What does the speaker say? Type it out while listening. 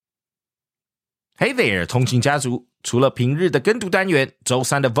Hey there， 通勤家族！除了平日的跟读单元、周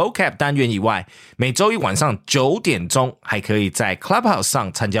三的 vocab 单元以外，每周一晚上9点钟还可以在 Clubhouse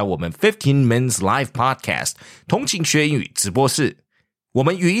上参加我们15 Minutes Live Podcast 通勤学英语直播室。我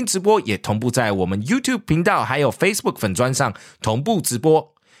们语音直播也同步在我们 YouTube 频道还有 Facebook 粉专上同步直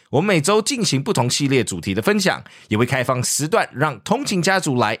播。我们每周进行不同系列主题的分享，也会开放时段让通勤家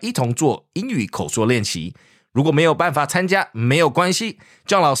族来一同做英语口说练习。如果没有办法参加，没有关系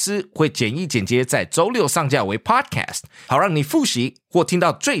，John老师会简易简洁在周六上架为 podcast， 好让你复习或听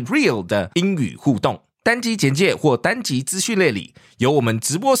到最 real 的英语互动。单集简介或单集资讯列里有我们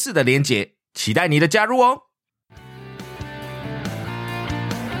直播室的连结，期待你的加入哦。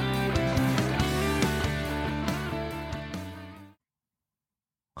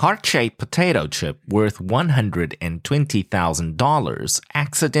Heart-shaped potato chip worth $120,000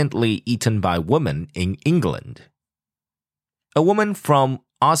 accidentally eaten by woman in England. A woman from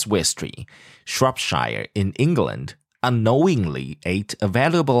Oswestry, Shropshire in England, unknowingly ate a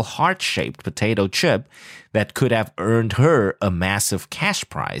valuable heart-shaped potato chip that could have earned her a massive cash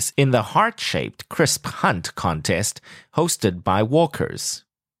prize in the heart-shaped crisp hunt contest hosted by Walkers.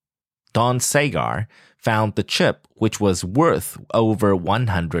 Don Sagar found the chip, which was worth over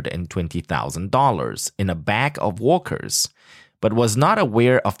 $120,000 in a bag of Walkers, but was not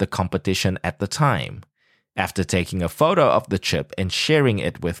aware of the competition at the time. After taking a photo of the chip and sharing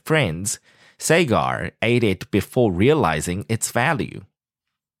it with friends, Sagar ate it before realizing its value.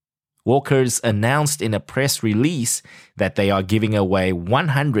 Walkers announced in a press release that they are giving away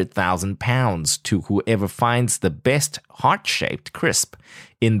 £100,000 to whoever finds the best heart-shaped crisp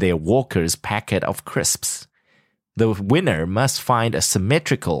in their Walkers packet of crisps. The winner must find a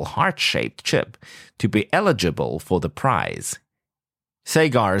symmetrical heart-shaped chip to be eligible for the prize.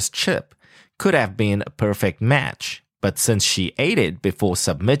 Sagar's chip could have been a perfect match, but since she ate it before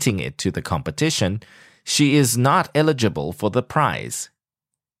submitting it to the competition, she is not eligible for the prize.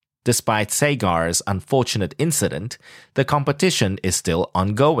 Despite Sagar's unfortunate incident, the competition is still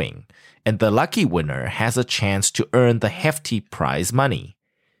ongoing, and the lucky winner has a chance to earn the hefty prize money.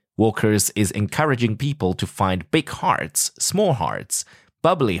 Walkers is encouraging people to find big hearts, small hearts,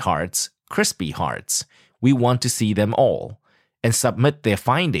 bubbly hearts, crispy hearts. We want to see them all, and submit their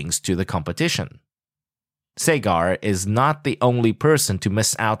findings to the competition. Sagar is not the only person to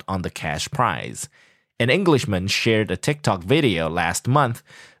miss out on the cash prize. An Englishman shared a TikTok video last month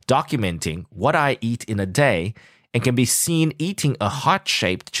documenting what I eat in a day and can be seen eating a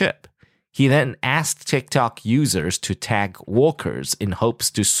heart-shaped chip. He then asked TikTok users to tag Walkers in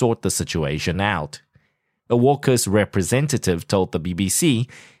hopes to sort the situation out. A Walkers representative told the BBC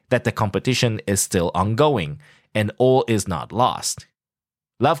that the competition is still ongoing and all is not lost.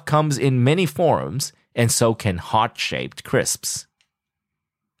 Love comes in many forms, and so can heart-shaped crisps.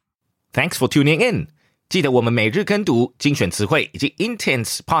 Thanks for tuning in. 记得我们每日跟读、精选词汇以及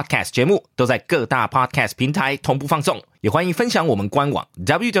Intense Podcast 节目都在各大 Podcast 平台同步放送，也欢迎分享我们官网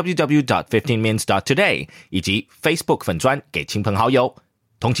www.15minutes.today 以及 Facebook 粉专给亲朋好友。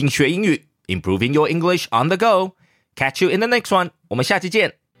通勤学英语 Improving your English on the go. Catch you in the next one. 我们下期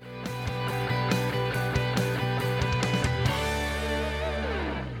见。